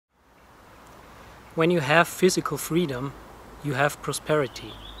when you have physical freedom, you have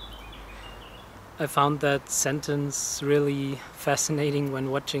prosperity. I found that sentence really fascinating when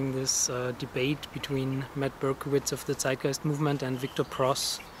watching this debate between Matt Berkowitz of the Zeitgeist movement and Viktor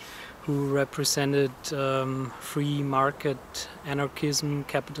Pross, who represented free market, anarchism,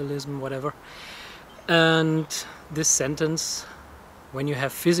 capitalism, whatever. And this sentence, when you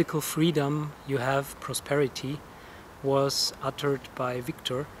have physical freedom, you have prosperity, was uttered by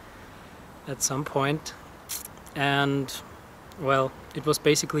Viktor at some point. And, well, it was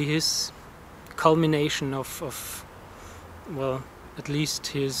basically his culmination of well, at least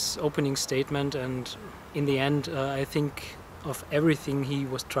his opening statement, and in the end, I think of everything he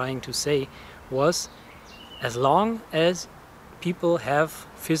was trying to say was, as long as people have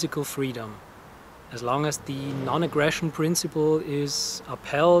physical freedom, as long as the non-aggression principle is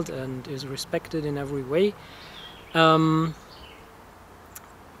upheld and is respected in every way, there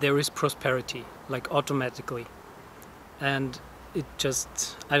is prosperity, like automatically. And it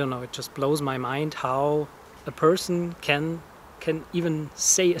just, I don't know, it just blows my mind how a person can even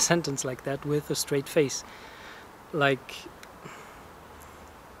say a sentence like that with a straight face. Like,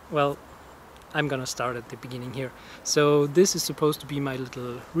 well, I'm gonna start at the beginning here. So this is supposed to be my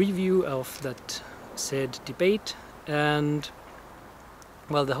little review of that said debate, and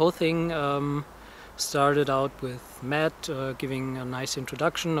well, the whole thing started out with Matt giving a nice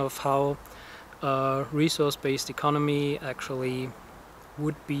introduction of how resource-based economy actually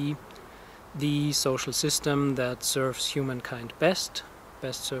would be the social system that serves humankind best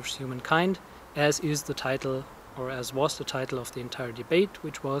serves humankind, as is the title, or as was the title of the entire debate,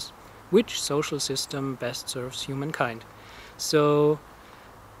 which was, which social system best serves humankind? So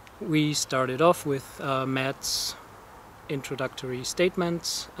we started off with Matt's introductory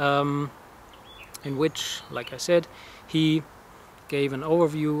statements, in which, like I said, he gave an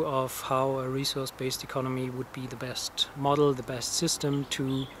overview of how a resource-based economy would be the best model, the best system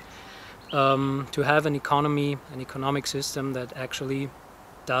to have an economy, an economic system that actually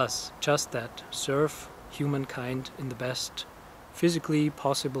does just that, serve humankind in the best physically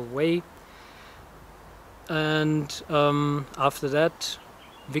possible way. And after that,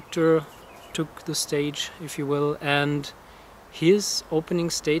 Viktor took the stage, if you will, and his opening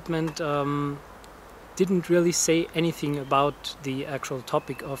statement didn't really say anything about the actual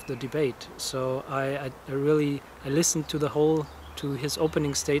topic of the debate. So I listened to his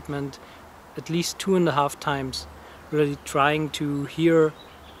opening statement at least 2.5 times, really trying to hear,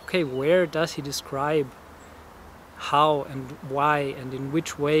 okay, where does he describe how and why and in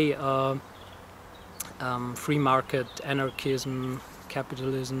which way free market, anarchism,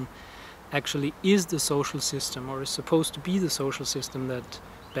 capitalism actually is the social system, or is supposed to be the social system that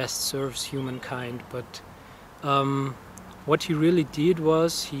best serves humankind. But what he really did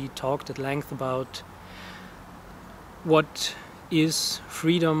was he talked at length about what is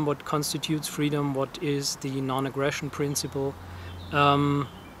freedom, what constitutes freedom, what is the non-aggression principle,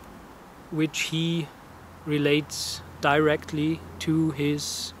 which he relates directly to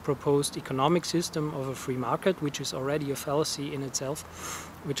his proposed economic system of a free market, which is already a fallacy in itself,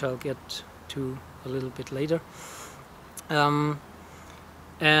 which I'll get to a little bit later.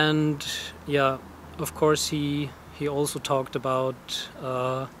 And yeah, of course he also talked about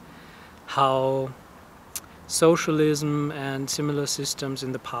how socialism and similar systems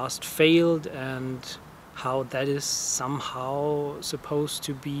in the past failed, and how that is somehow supposed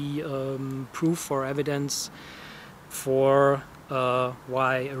to be proof or evidence for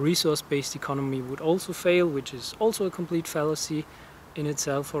why a resource-based economy would also fail, which is also a complete fallacy in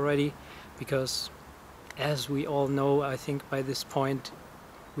itself already, because as we all know, I think by this point,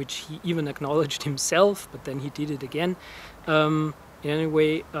 which he even acknowledged himself, but then he did it again,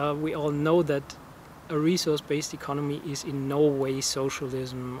 anyway, we all know that a resource-based economy is in no way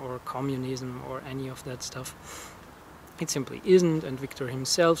socialism or communism or any of that stuff. It simply isn't, and Viktor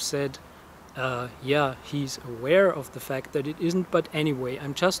himself said, yeah, he's aware of the fact that it isn't, but anyway,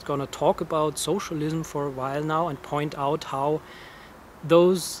 I'm just gonna talk about socialism for a while now and point out how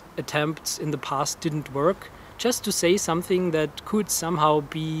those attempts in the past didn't work, just to say something that could somehow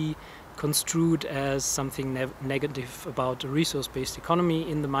be construed as something negative about a resource-based economy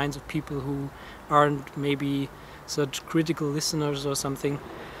in the minds of people who aren't maybe such critical listeners or something.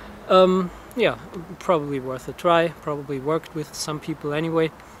 Yeah, probably worth a try, probably worked with some people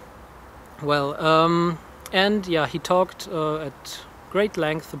anyway. Well, and yeah, he talked at great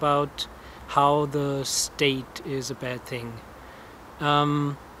length about how the state is a bad thing,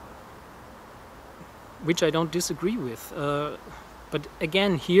 which I don't disagree with. But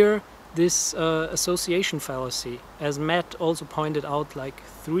again, here this association fallacy, as Matt also pointed out like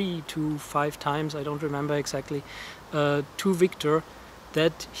 3 to 5 times, I don't remember exactly, to Victor,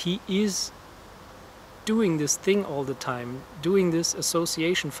 that he is doing this thing all the time, doing this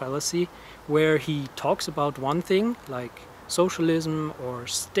association fallacy, where he talks about one thing, like socialism or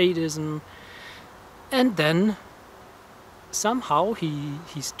statism, and then somehow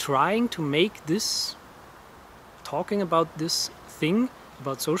he's trying to make this, talking about this thing,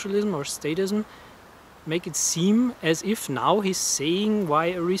 about socialism or statism, make it seem as if now he's saying why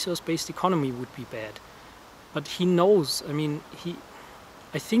a resource-based economy would be bad. But he knows, I mean,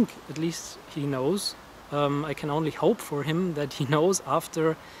 I think at least he knows, I can only hope for him that he knows,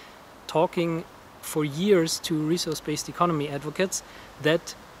 after talking for years to resource-based economy advocates,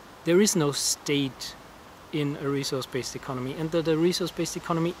 that there is no state in a resource-based economy, and that a resource-based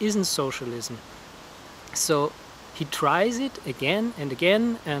economy isn't socialism. So he tries it again and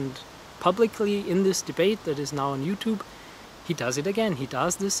again, and publicly in this debate that is now on YouTube, he does it again. He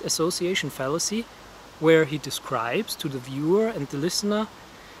does this association fallacy, where he describes to the viewer and the listener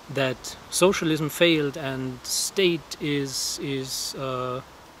that socialism failed and state is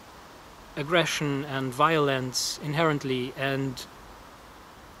aggression and violence inherently,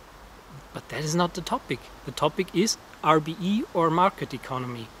 but that is not the topic. The topic is RBE or market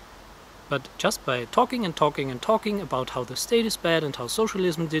economy. But just by talking and talking and talking about how the state is bad and how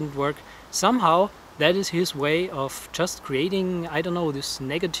socialism didn't work, somehow that is his way of just creating, I don't know, this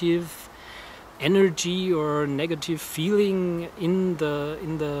negative energy or negative feeling in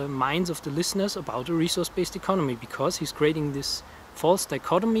the minds of the listeners about a resource-based economy, because he's creating this false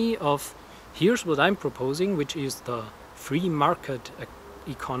dichotomy of, here's what I'm proposing, which is the free market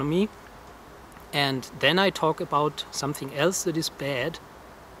economy, and then I talk about something else that is bad,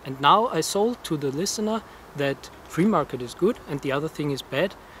 and now I sold to the listener that free market is good and the other thing is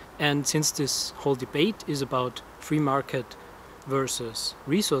bad. And since this whole debate is about free market versus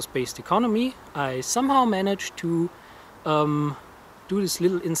resource-based economy, I somehow managed to do this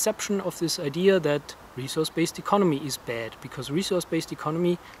little inception of this idea that resource-based economy is bad, because resource-based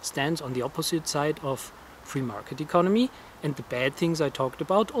economy stands on the opposite side of free market economy, and the bad things I talked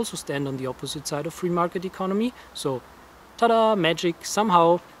about also stand on the opposite side of free market economy. So, ta-da, magic,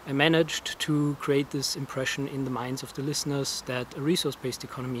 somehow I managed to create this impression in the minds of the listeners that a resource-based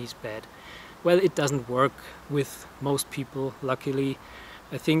economy is bad. Well, it doesn't work with most people, luckily.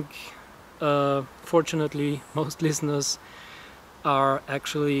 I think, fortunately, most listeners are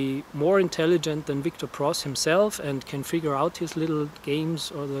actually more intelligent than Victor Pross himself and can figure out his little games,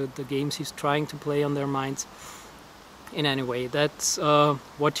 or the games he's trying to play on their minds. In any way, that's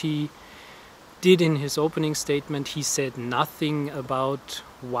what he did in his opening statement. He said nothing about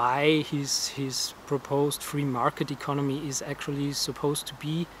why his proposed free market economy is actually supposed to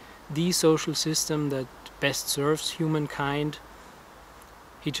be the social system that best serves humankind.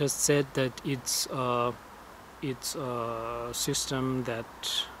 He just said that it's a system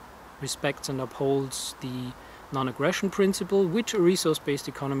that respects and upholds the non-aggression principle, which a resource-based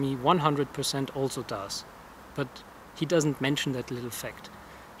economy 100% also does. But he doesn't mention that little fact.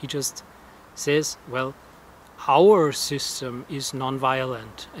 He just says, well, our system is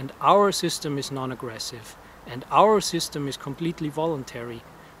non-violent, and our system is non-aggressive, and our system is completely voluntary.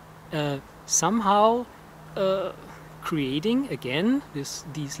 Somehow creating again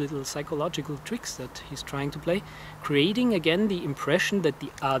these little psychological tricks that he's trying to play, creating again the impression that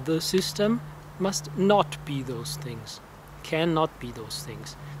the other system must not be those things, cannot be those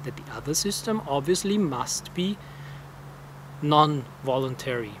things, that the other system obviously must be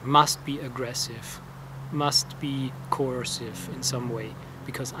non-voluntary, must be aggressive, must be coercive in some way,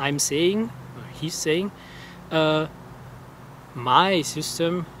 because I'm saying, or he's saying, my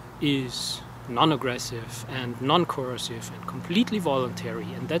system is non-aggressive and non-coercive and completely voluntary,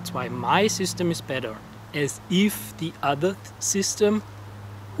 and that's why my system is better, as if the other system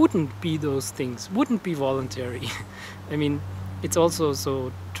wouldn't be those things, wouldn't be voluntary. I mean, it's also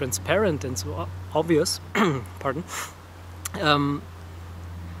so transparent and so obvious, pardon.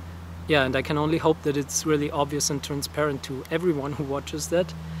 Yeah, and I can only hope that it's really obvious and transparent to everyone who watches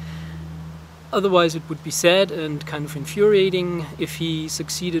that. Otherwise it would be sad and kind of infuriating if he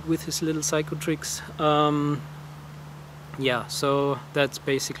succeeded with his little psycho tricks. Yeah, so that's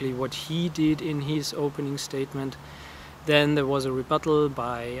basically what he did in his opening statement. Then there was a rebuttal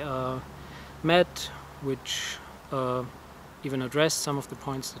by Matt, which even addressed some of the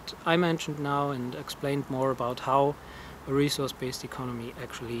points that I mentioned now and explained more about how a resource-based economy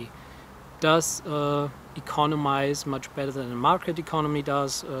actually does economize much better than a market economy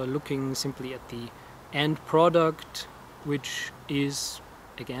does, looking simply at the end product, which is,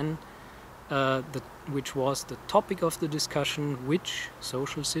 again, which was the topic of the discussion, which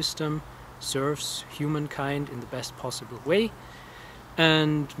social system serves humankind in the best possible way.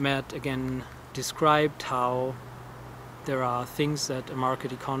 And Matt again described how there are things that a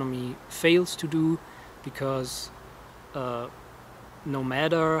market economy fails to do, because no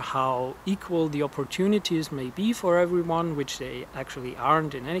matter how equal the opportunities may be for everyone, which they actually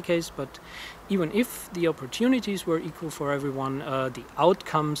aren't in any case, but even if the opportunities were equal for everyone, the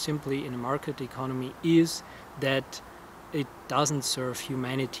outcome simply in a market economy is that it doesn't serve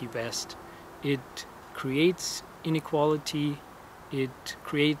humanity best. It creates inequality, it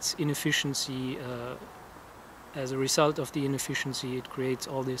creates inefficiency. As a result of the inefficiency, it creates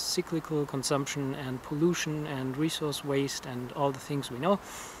all this cyclical consumption and pollution and resource waste and all the things we know.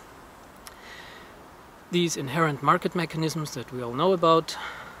 These inherent market mechanisms that we all know about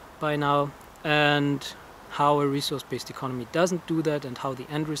by now, and how a resource-based economy doesn't do that, and how the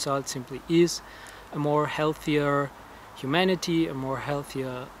end result simply is a more healthier humanity, a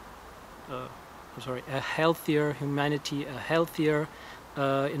healthier humanity, a healthier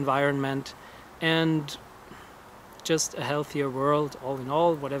environment, and just a healthier world all in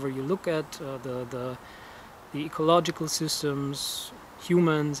all. Whatever you look at, the ecological systems,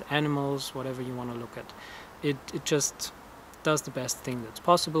 humans, animals, whatever you want to look at, it just does the best thing that's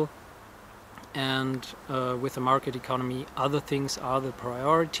possible. And with a market economy, other things are the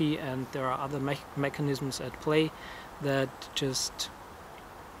priority, and there are other mechanisms at play that just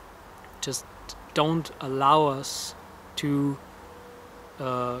don't allow us to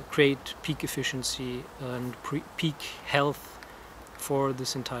create peak efficiency and peak health for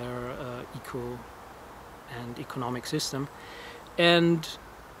this entire eco and economic system. And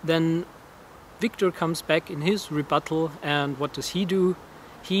then Victor comes back in his rebuttal, and what does he do?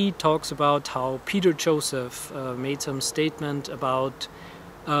 He talks about how Peter Joseph made some statement about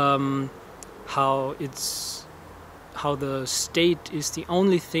how the state is the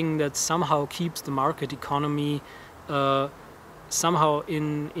only thing that somehow keeps the market economy somehow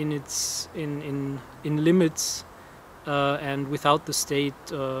in limits, and without the state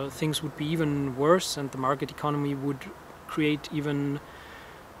things would be even worse, and the market economy would create even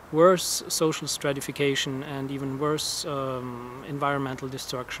worse social stratification and even worse environmental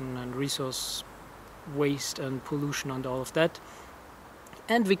destruction and resource waste and pollution and all of that.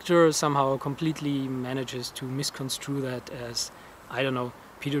 And Victor somehow completely manages to misconstrue that as, I don't know,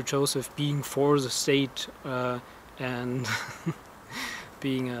 Peter Joseph being for the state and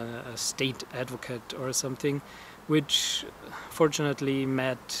being a state advocate or something, which fortunately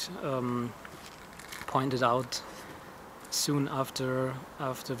Matt pointed out soon after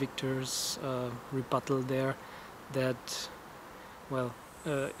Victor's rebuttal there, that, well,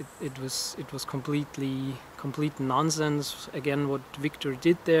 it was complete nonsense again what Victor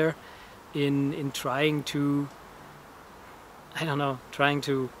did there in trying to, I don't know, trying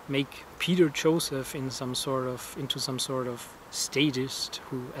to make Peter Joseph into some sort of statist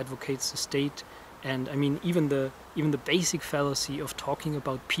who advocates the state. And I mean, even the basic fallacy of talking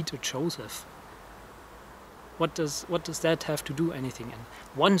about Peter Joseph. What does that have to do anything? And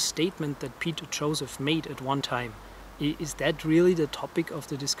one statement that Peter Joseph made at one time, is that really the topic of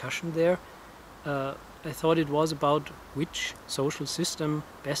the discussion there? I thought it was about which social system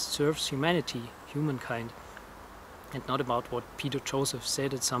best serves humankind, and not about what Peter Joseph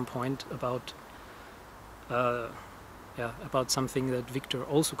said at some point about something that Victor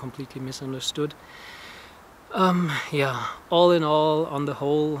also completely misunderstood. All in all, on the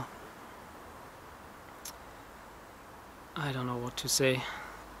whole, I don't know what to say.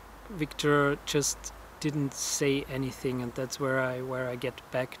 Victor just didn't say anything, and that's where I get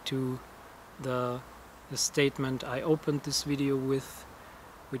back to the statement I opened this video with,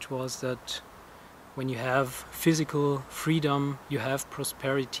 which was that when you have physical freedom, you have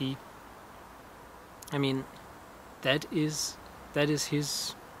prosperity. I mean, that is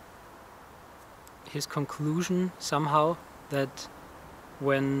his conclusion somehow, that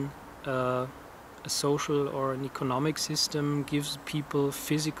when a social or an economic system gives people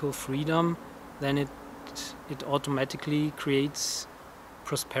physical freedom, then it automatically creates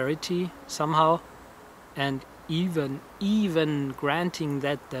prosperity somehow. And even granting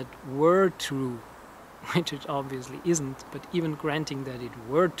that were true, which it obviously isn't, but even granting that it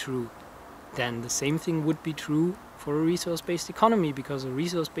were true, then the same thing would be true for a resource-based economy, because a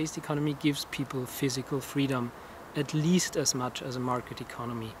resource-based economy gives people physical freedom at least as much as a market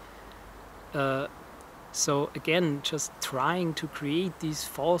economy. So again, just trying to create these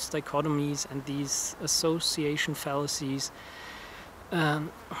false dichotomies and these association fallacies,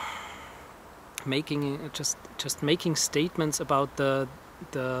 making statements about the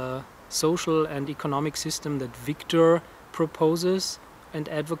social and economic system that Victor proposes and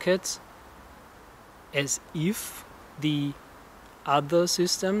advocates, as if the other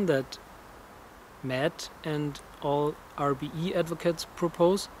system that Matt and all RBE advocates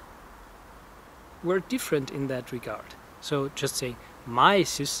propose were different in that regard. So just say, my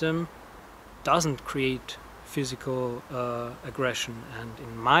system doesn't create physical aggression, and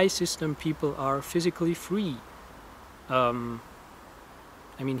in my system people are physically free.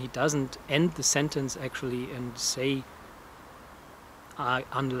 I mean, he doesn't end the sentence actually and say,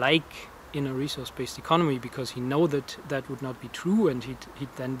 unlike in a resource-based economy, because he knows that that would not be true, and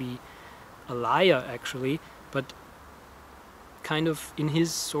he'd then be a liar actually, but kind of in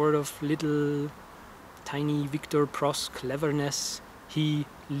his sort of little tiny Victor Pross cleverness, he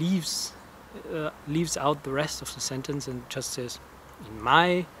leaves out the rest of the sentence and just says, in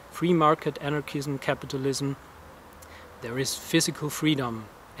my free market anarchism capitalism there is physical freedom,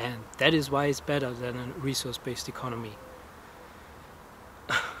 and that is why it's better than a resource-based economy.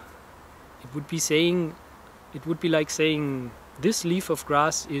 It would be like saying, this leaf of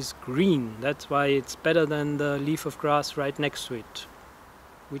grass is green, that's why it's better than the leaf of grass right next to it,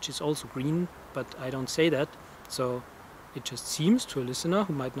 which is also green, but I don't say that. So it just seems to a listener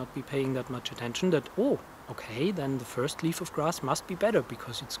who might not be paying that much attention that, oh, okay, then the first leaf of grass must be better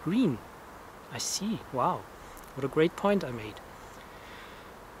because it's green. I see, wow, what a great point I made.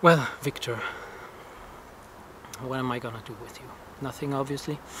 Well, Victor, what am I gonna do with you? Nothing,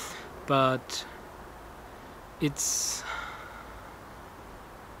 obviously, but it's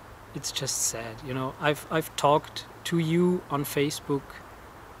just sad, you know. I've talked to you on Facebook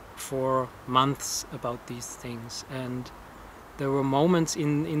for months about these things, and there were moments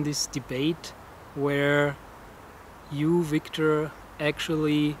in this debate where you, Victor,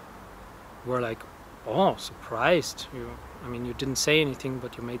 actually were like, oh, surprised. I mean, you didn't say anything,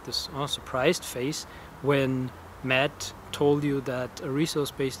 but you made this surprised face when Matt told you that a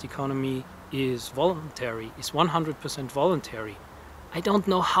resource-based economy is voluntary, is 100% voluntary. I don't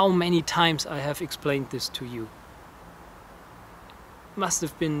know how many times I have explained this to you. Must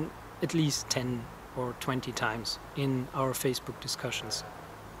have been at least 10 or 20 times in our Facebook discussions.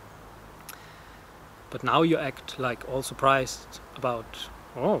 But now you act like all surprised about,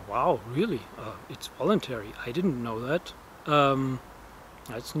 oh wow, really? It's voluntary. I didn't know that.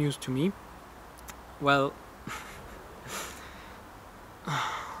 That's news to me. Well,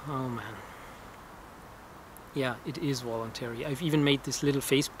 oh man. Yeah, it is voluntary. I've even made this little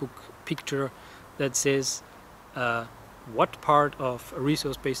Facebook picture that says, what part of a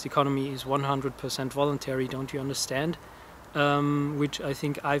resource-based economy is 100% voluntary, don't you understand? Which I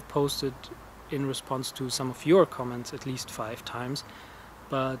think I've posted in response to some of your comments at least 5 times.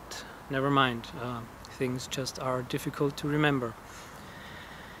 But never mind, things just are difficult to remember.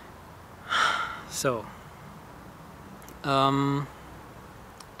 So,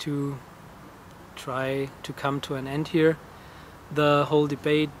 to try to come to an end here, the whole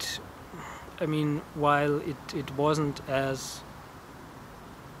debate, I mean, while it wasn't as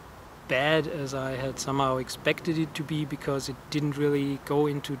bad as I had somehow expected it to be, because it didn't really go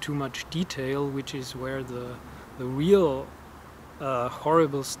into too much detail, which is where the real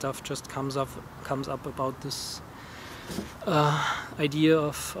horrible stuff just comes up about this idea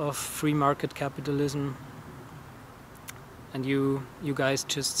of free market capitalism. And you guys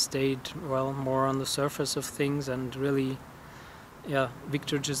just stayed, well, more on the surface of things, and really, yeah,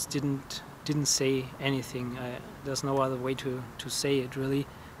 Victor just didn't say anything. There's no other way to say it, really.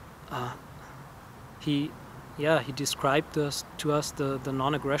 He described to us the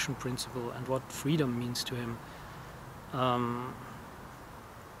non-aggression principle and what freedom means to him.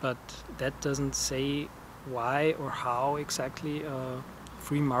 But that doesn't say why or how exactly a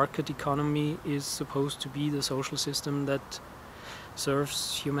free market economy is supposed to be the social system that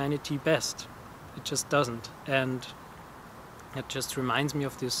serves humanity best. It just doesn't. And it just reminds me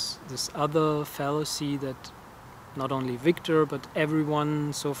of this other fallacy that not only Victor but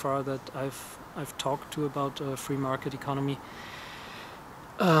everyone so far that I've talked to about a free market economy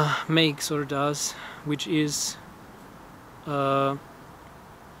makes or does, which is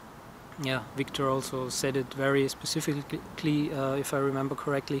Victor also said it very specifically, if I remember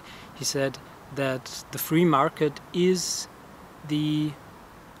correctly. He said that the free market is the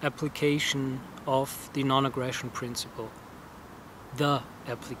application of the non-aggression principle. The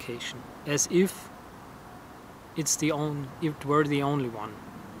application, as if it were the only one.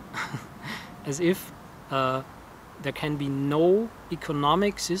 As if there can be no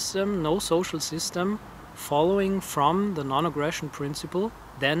economic system, no social system following from the non-aggression principle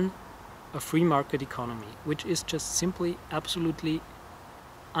than a free market economy, which is just simply absolutely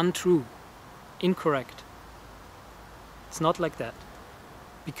untrue, incorrect. It's not like that.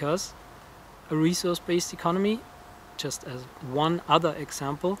 Because a resource-based economy, just as one other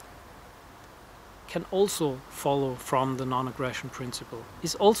example, can also follow from the non-aggression principle,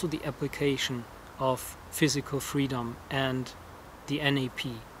 is also the application of physical freedom and the NAP.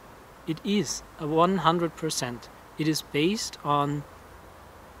 It is a 100%. It is based on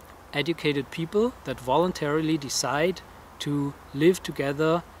educated people that voluntarily decide to live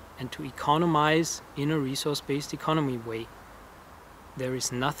together and to economize in a resource-based economy way. There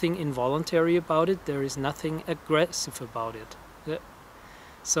is nothing involuntary about it, there is nothing aggressive about it.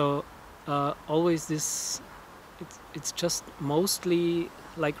 So always this, it's just mostly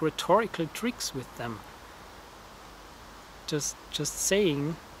like rhetorical tricks with them. Just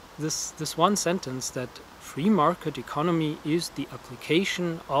saying this one sentence that free market economy is the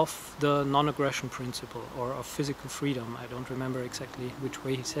application of the non-aggression principle or of physical freedom. I don't remember exactly which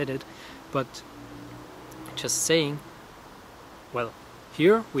way he said it, but just saying, well,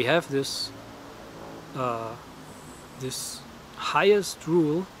 here we have this this highest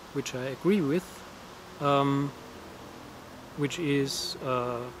rule, which I agree with, which is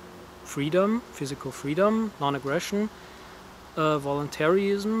freedom, physical freedom, non-aggression,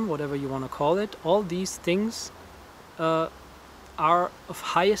 voluntarism, whatever you want to call it. All these things are of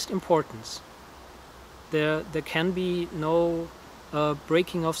highest importance. There can be no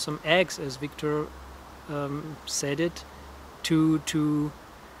breaking of some eggs, as Victor said it, to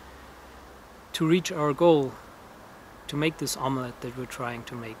reach our goal, to make this omelette that we're trying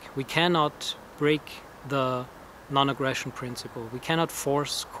to make. We cannot break the non-aggression principle. We cannot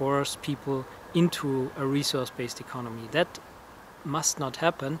coerce people into a resource-based economy. That must not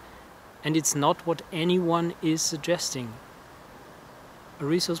happen, and it's not what anyone is suggesting. A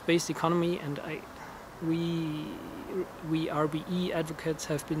resource-based economy, and we RBE advocates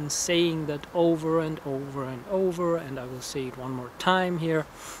have been saying that over and over and over, and I will say it one more time here.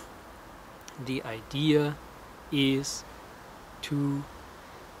 The idea is to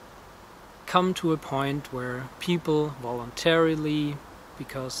come to a point where people voluntarily,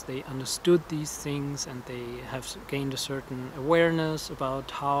 because they understood these things and they have gained a certain awareness about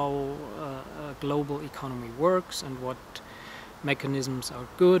how a global economy works and what mechanisms are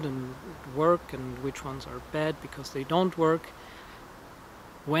good and work and which ones are bad because they don't work.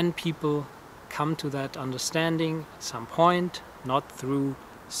 When people come to that understanding at some point, not through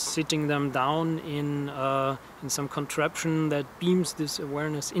sitting them down in some contraption that beams this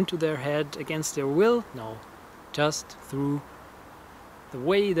awareness into their head against their will, no, just through the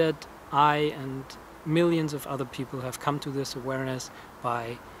way that I and millions of other people have come to this awareness,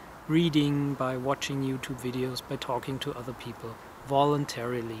 by reading, by watching YouTube videos, by talking to other people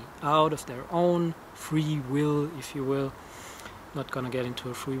voluntarily, out of their own free will, if you will. Not gonna get into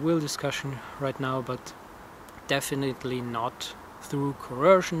a free will discussion right now, but definitely not through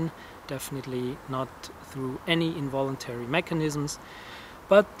coercion, definitely not through any involuntary mechanisms,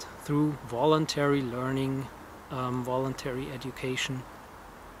 but through voluntary learning, voluntary education.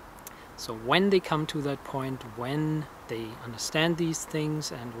 So when they come to that point, when they understand these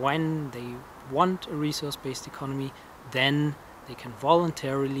things and when they want a resource-based economy, then they can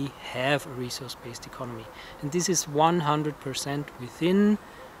voluntarily have a resource-based economy. And this is 100% within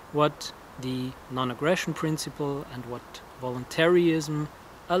what the non-aggression principle and what voluntarism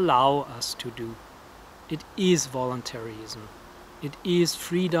allow us to do. It is voluntarism. It is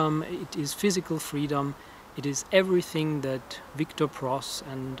freedom. It is physical freedom. It is everything that Victor Pross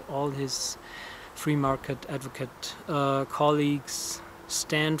and all his free market advocate colleagues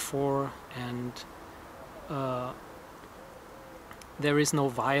stand for, and there is no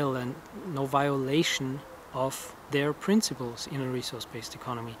violation of their principles in a resource-based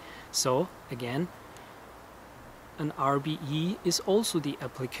economy. So again, an RBE is also the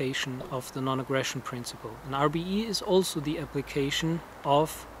application of the non-aggression principle. An RBE is also the application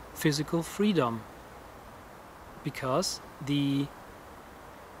of physical freedom, because the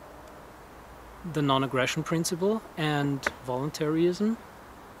non-aggression principle and voluntarism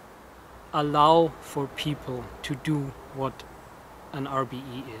allow for people to do what an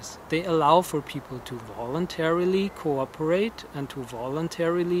RBE is. They allow for people to voluntarily cooperate and to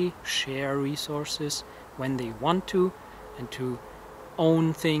voluntarily share resources when they want to, and to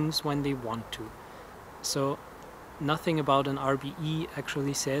own things when they want to. So nothing about an RBE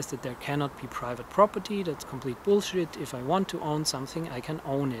actually says that there cannot be private property. That's complete bullshit. If I want to own something, I can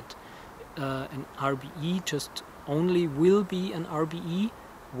own it. An RBE just only will be an RBE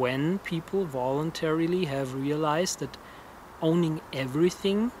when people voluntarily have realized that owning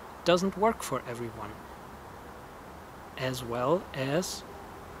everything doesn't work for everyone, as well as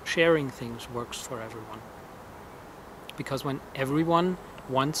sharing things works for everyone. Because when everyone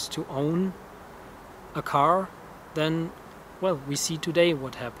wants to own a car, then, well, we see today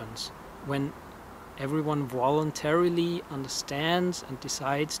what happens. When everyone voluntarily understands and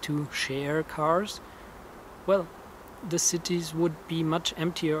decides to share cars, well, the cities would be much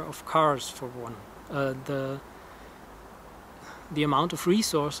emptier of cars, for one. The amount of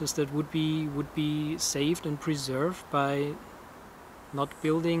resources that would be saved and preserved by not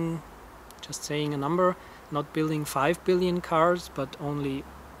building, just saying a number, not building 5 billion cars, but only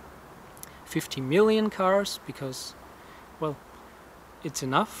 50 million cars, because, well, it's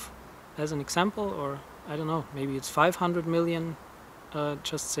enough as an example, or I don't know, maybe it's 500 million,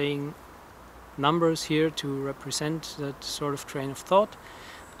 just saying numbers here to represent that sort of train of thought.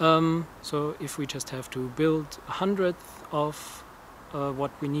 So if we just have to build 100th of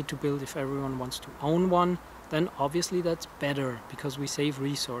what we need to build if everyone wants to own one, then obviously that's better, because we save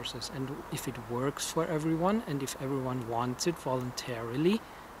resources. And if it works for everyone, and if everyone wants it voluntarily,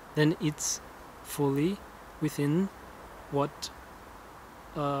 then it's fully within what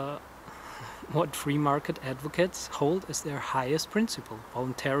free market advocates hold as their highest principle: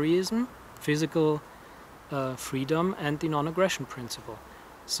 voluntarism, physical freedom, and the non-aggression principle.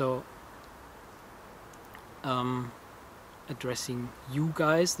 So addressing you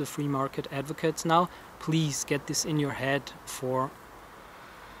guys, the free market advocates now, please get this in your head for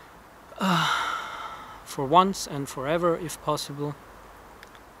once and forever, if possible.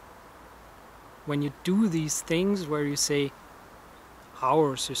 When you do these things where you say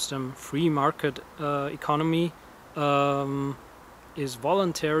our system, free market economy, is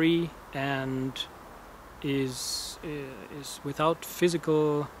voluntary and is without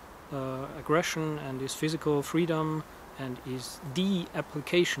physical aggression and is physical freedom and is the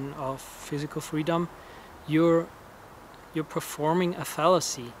application of physical freedom, you're performing a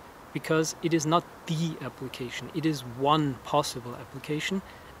fallacy, because it is not the application, it is one possible application.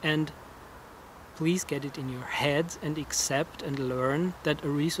 And please get it in your head and accept and learn that a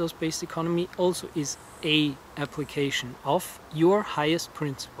resource-based economy also is a application of your highest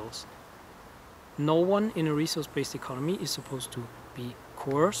principles. No one in a resource-based economy is supposed to be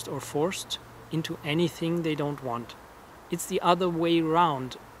coerced or forced into anything they don't want. It's the other way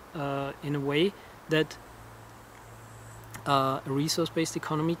around, in a way that a resource-based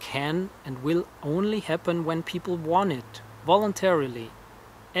economy can and will only happen when people want it, voluntarily.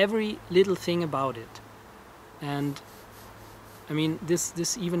 Every little thing about it. And I mean,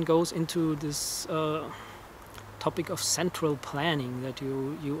 this even goes into this topic of central planning that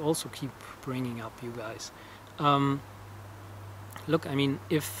you also keep bringing up, you guys. Look, I mean,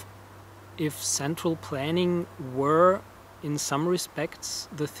 if central planning were in some respects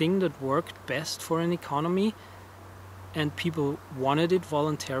the thing that worked best for an economy, and people wanted it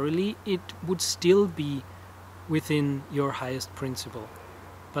voluntarily, it would still be within your highest principle.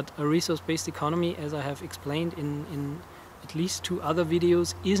 But a resource-based economy, as I have explained in at least 2 other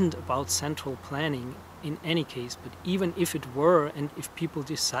videos, isn't about central planning in any case. But even if it were, and if people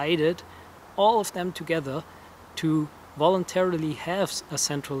decided, all of them together, to voluntarily have a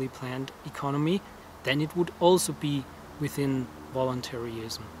centrally planned economy, then it would also be within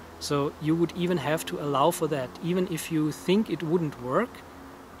voluntarism. So you would even have to allow for that, even if you think it wouldn't work.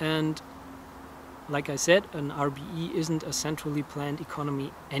 And like I said, an RBE isn't a centrally planned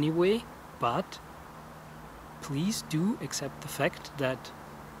economy anyway, but please do accept the fact that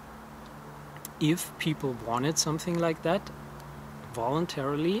if people wanted something like that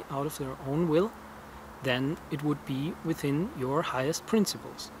voluntarily, out of their own will, then it would be within your highest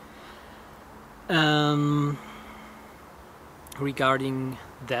principles. Regarding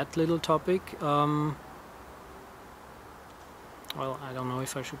that little topic, well, I don't know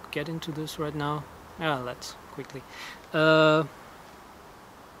if I should get into this right now. Let's quickly. I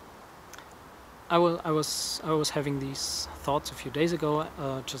was having these thoughts a few days ago,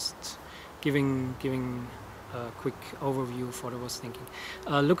 just giving a quick overview of what I was thinking.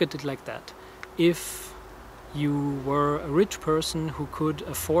 Look at it like that. If you were a rich person who could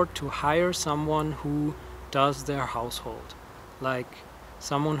afford to hire someone who does their household, like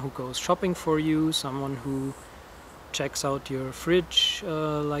someone who goes shopping for you, someone who checks out your fridge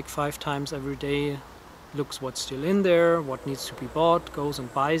like 5 times every day, looks what's still in there, what needs to be bought, goes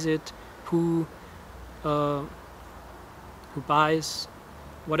and buys it, who buys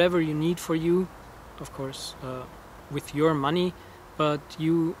whatever you need for you, of course, with your money, but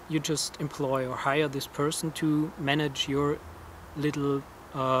you just employ or hire this person to manage your little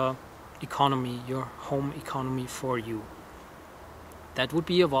economy, your home economy for you. That would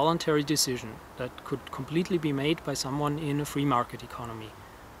be a voluntary decision that could completely be made by someone in a free market economy.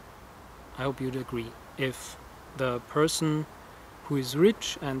 I hope you'd agree. If the person who is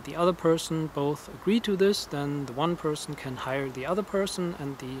rich and the other person both agree to this, then the one person can hire the other person,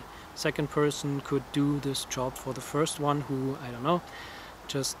 and the second person could do this job for the first one who, I don't know,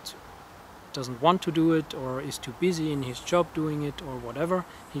 just doesn't want to do it or is too busy in his job doing it or whatever.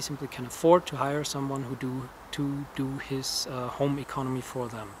 He simply can afford to hire someone who do his home economy for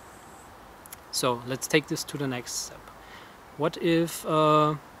them. So let's take this to the next step. What if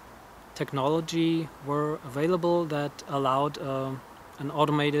technology were available that allowed an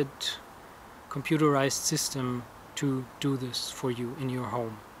automated computerized system to do this for you in your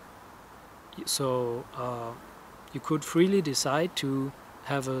home? So you could freely decide to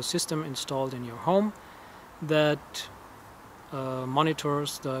have a system installed in your home that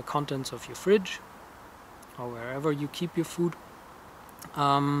monitors the contents of your fridge or wherever you keep your food,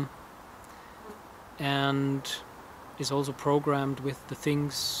 and is also programmed with the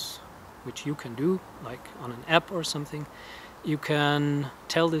things which you can do, like on an app or something. You can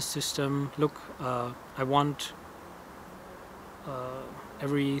tell this system, look, I want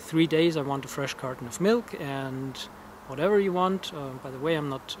every 3 days I want a fresh carton of milk, and whatever you want. By the way, I'm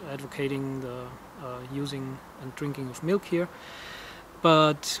not advocating the using and drinking of milk here,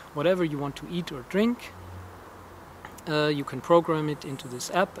 but whatever you want to eat or drink, you can program it into this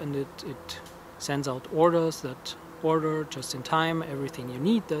app, and it sends out orders that order just in time everything you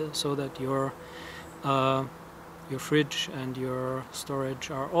need, so that your fridge and your storage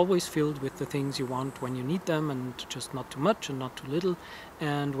are always filled with the things you want when you need them, and just not too much and not too little.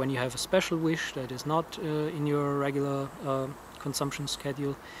 And when you have a special wish that is not in your regular consumption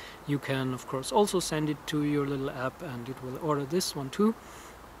schedule, you can of course also send it to your little app, and it will order this one too.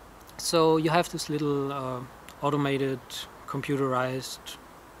 So you have this little automated, computerized,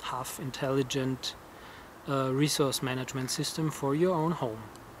 half-intelligent resource management system for your own home.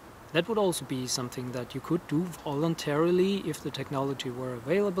 That would also be something that you could do voluntarily if the technology were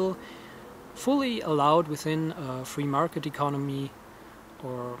available, fully allowed within a free market economy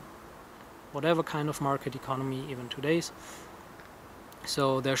or whatever kind of market economy, even today's.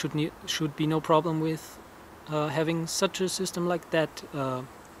 So there should be no problem with having such a system like that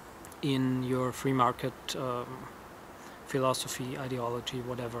in your free market philosophy, ideology,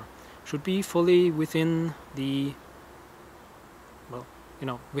 whatever. Should be fully within the, well,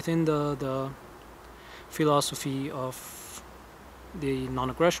 within the philosophy of the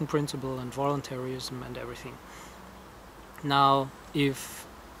non-aggression principle and voluntarism and everything. Now, if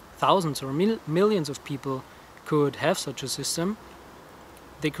thousands or millions of people could have such a system,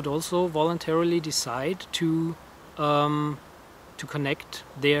 they could also voluntarily decide to connect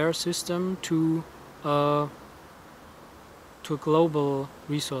their system to a global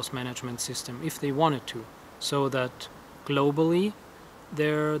resource management system if they wanted to, so that globally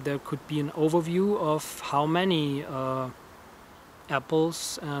there could be an overview of how many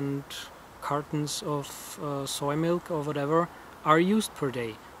apples and cartons of soy milk or whatever are used per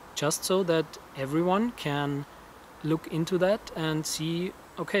day, just so that everyone can look into that and see,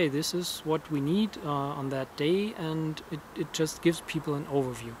 okay, this is what we need on that day, and it just gives people an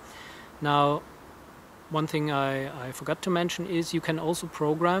overview. Now, one thing I forgot to mention is you can also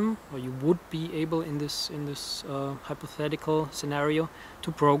program, or you would be able in this hypothetical scenario,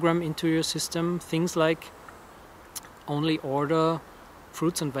 to program into your system things like only order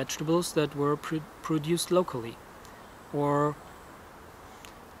fruits and vegetables that were produced locally, or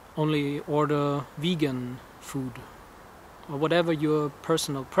only order vegan food, or whatever your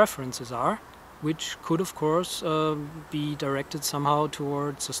personal preferences are, which could of course be directed somehow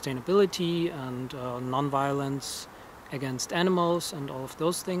towards sustainability and non-violence against animals and all of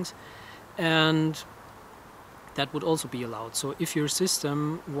those things, and that would also be allowed. So if your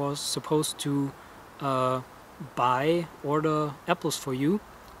system was supposed to order apples for you,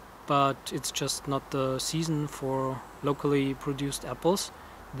 but it's just not the season for locally produced apples,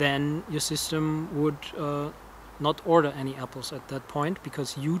 then your system would not order any apples at that point,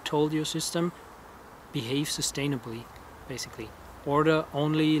 because you told your system, behave sustainably, basically. Order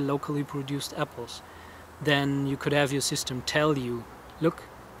only locally produced apples. Then you could have your system tell you, look,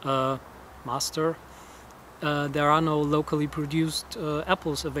 master, there are no locally produced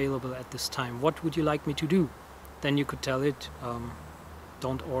apples available at this time. What would you like me to do? Then you could tell it,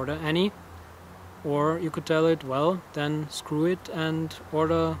 don't order any. Or you could tell it, well, then screw it and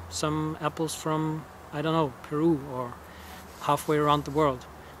order some apples from, I don't know, Peru or halfway around the world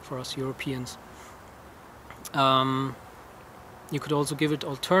for us Europeans. You could also give it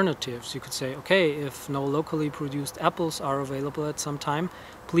alternatives. You could say, okay, if no locally produced apples are available at some time,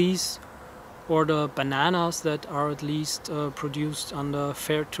 please or the bananas that are at least produced under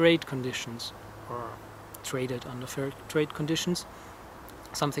fair trade conditions, or traded under fair trade conditions,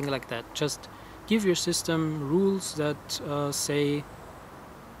 something like that. Just give your system rules that say,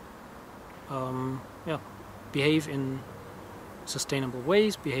 behave in sustainable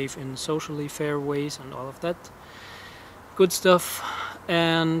ways, behave in socially fair ways, and all of that good stuff.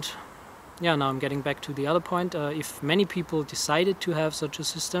 And yeah, now I'm getting back to the other point. If many people decided to have such a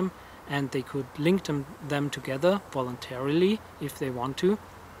system, and they could link them together voluntarily if they want to,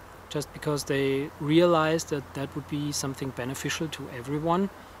 just because they realize that that would be something beneficial to everyone,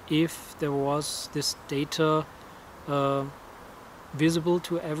 if there was this data visible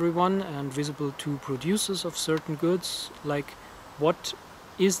to everyone and visible to producers of certain goods, like what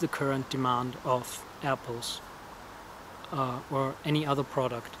is the current demand of apples or any other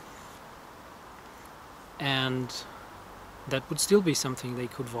product. And that would still be something they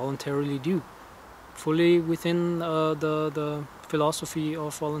could voluntarily do, fully within the philosophy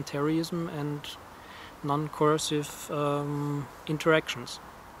of voluntarism and non-coercive interactions.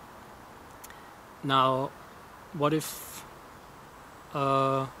 Now, what if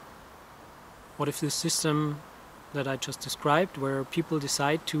this system that I just described, where people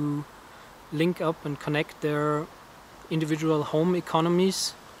decide to link up and connect their individual home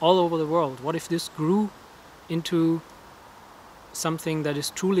economies all over the world, what if this grew into something that is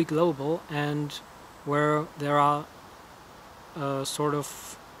truly global, and where there are sort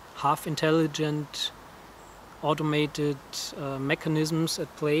of half-intelligent automated mechanisms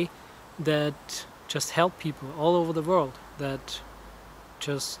at play that just help people all over the world, that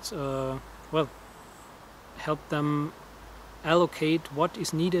just help them allocate what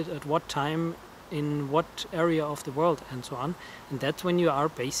is needed at what time in what area of the world, and so on. And that's when you are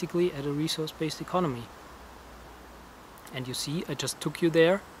basically at a resource-based economy. And you see, I just took you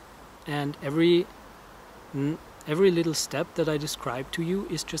there, and every little step that I described to you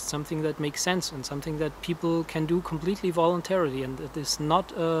is just something that makes sense, and something that people can do completely voluntarily, and that is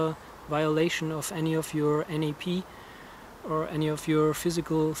not a violation of any of your NAP or any of your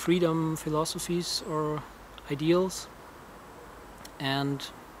physical freedom philosophies or ideals. And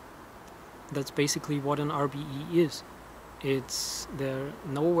that's basically what an RBE is. It's there.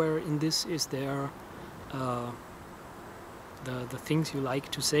 Nowhere in this is there the things you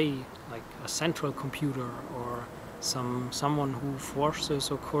like to say, like a central computer or someone who forces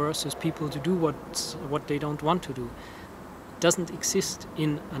or coerces people to do what they don't want to do. It doesn't exist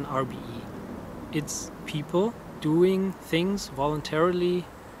in an RBE. It's people doing things voluntarily,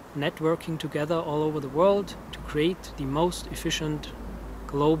 networking together all over the world to create the most efficient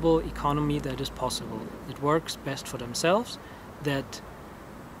global economy that is possible. It works best for themselves. That,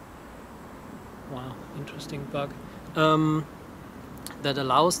 wow, interesting bug. That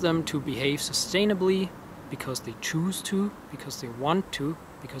allows them to behave sustainably because they choose to, because they want to,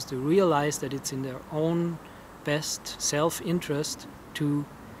 because they realize that it's in their own best self-interest to,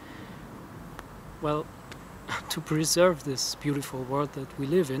 well, to preserve this beautiful world that we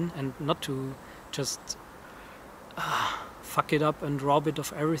live in, and not to just fuck it up and rob it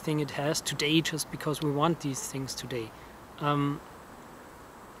of everything it has today just because we want these things today. And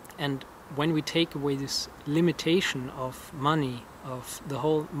when we take away this limitation of money, of the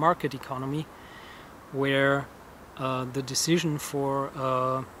whole market economy, where the decision for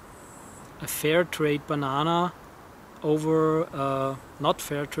a fair trade banana over not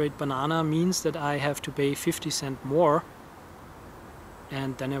fair trade banana means that I have to pay 50 cents more,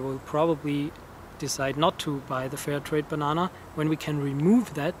 and then I will probably decide not to buy the fair trade banana. When we can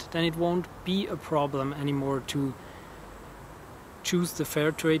remove that, then it won't be a problem anymore to choose the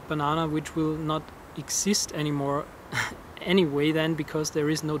fair trade banana, which will not exist anymore anyway then, because there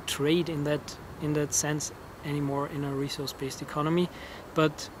is no trade in that sense anymore in a resource-based economy.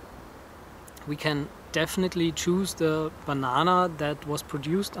 But we can definitely choose the banana that was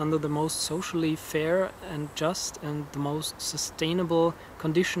produced under the most socially fair and just and the most sustainable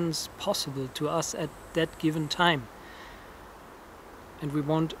conditions possible to us at that given time. And we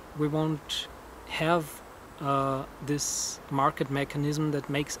won't have this market mechanism that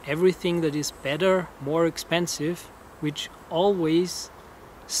makes everything that is better more expensive, which always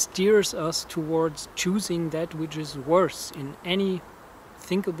steers us towards choosing that which is worse in any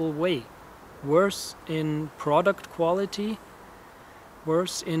thinkable way. Worse in product quality,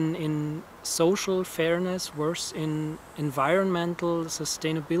 worse in social fairness, worse in environmental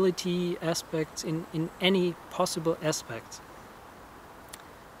sustainability aspects, in any possible aspect.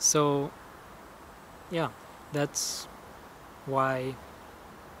 So, yeah, that's why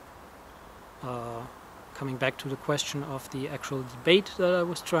coming back to the question of the actual debate that I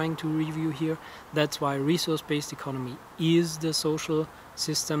was trying to review here, that's why resource-based economy is the social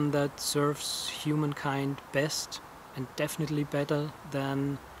system that serves humankind best and definitely better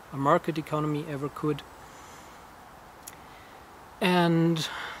than a market economy ever could. And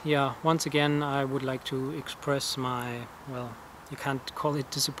yeah, once again I would like to express my, well, you can't call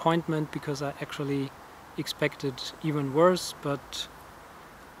it disappointment because I actually expected even worse, but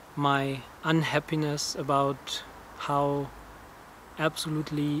my unhappiness about how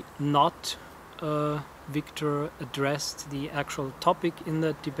absolutely not Victor addressed the actual topic in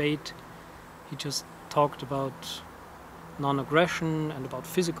that debate. He just talked about non-aggression and about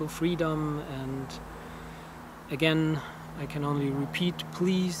physical freedom, and again I can only repeat,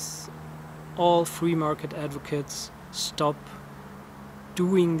 please, all free market advocates, stop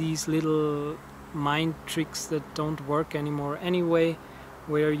doing these little mind tricks that don't work anymore anyway,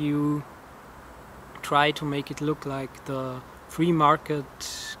 where you try to make it look like the free market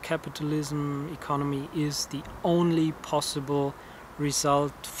capitalism economy is the only possible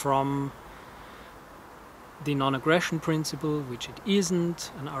result from the non-aggression principle, which it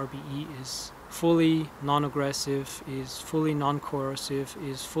isn't. An RBE is fully non-aggressive, is fully non-coercive,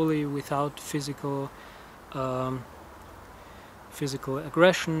 is fully without physical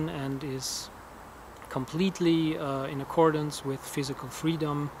aggression, and is completely in accordance with physical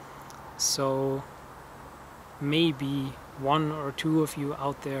freedom. So maybe one or two of you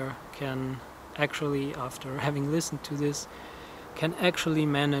out there can actually, after having listened to this, can actually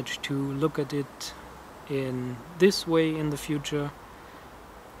manage to look at it in this way in the future.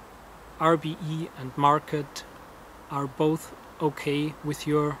 RBE and market are both okay with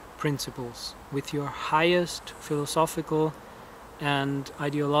your principles, with your highest philosophical and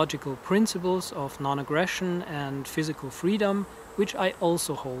ideological principles of non-aggression and physical freedom, which I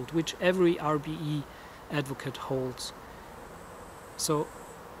also hold, which every RBE advocate holds. So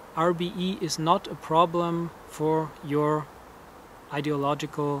RBE is not a problem for your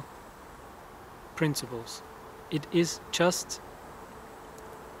ideological principles. It is just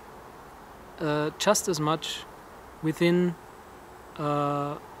as much within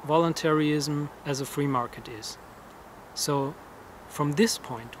voluntarism as a free market is. So from this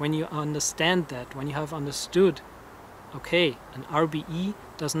point, when you understand that, when you have understood, okay, an RBE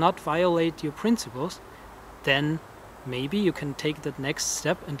does not violate your principles, then maybe you can take that next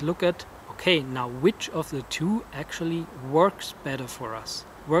step and look at, okay, now which of the two actually works better for us,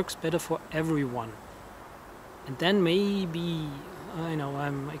 works better for everyone. And then maybe, I know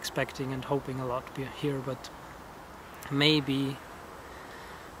I'm expecting and hoping a lot here, but maybe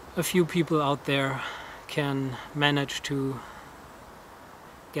a few people out there can manage to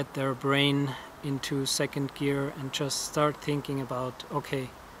get their brain into second gear and just start thinking about, okay,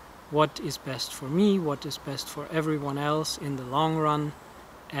 what is best for me, what is best for everyone else in the long run,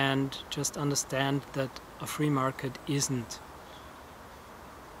 and just understand that a free market isn't.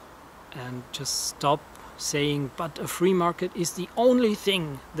 And just stop saying, but a free market is the only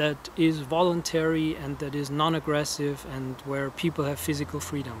thing that is voluntary and that is non-aggressive and where people have physical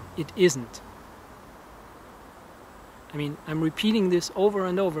freedom. It isn't. I mean, I'm repeating this over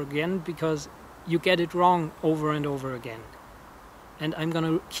and over again because you get it wrong over and over again. And I'm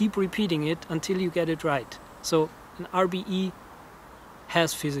gonna keep repeating it until you get it right. So an RBE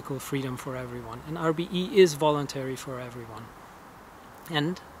has physical freedom for everyone. An RBE is voluntary for everyone.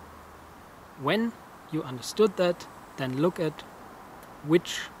 And when you understood that, then look at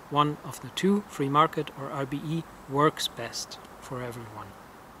which one of the two, free market or RBE, works best for everyone.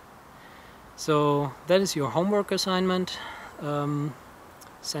 So that is your homework assignment.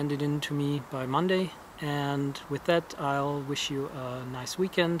 Send it in to me by Monday, and with that I'll wish you a nice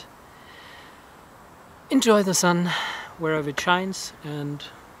weekend. Enjoy the sun wherever it shines and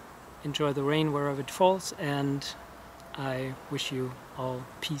enjoy the rain wherever it falls, and I wish you all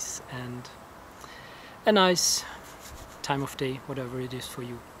peace and a nice time of day, whatever it is for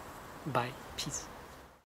you. Bye. Peace.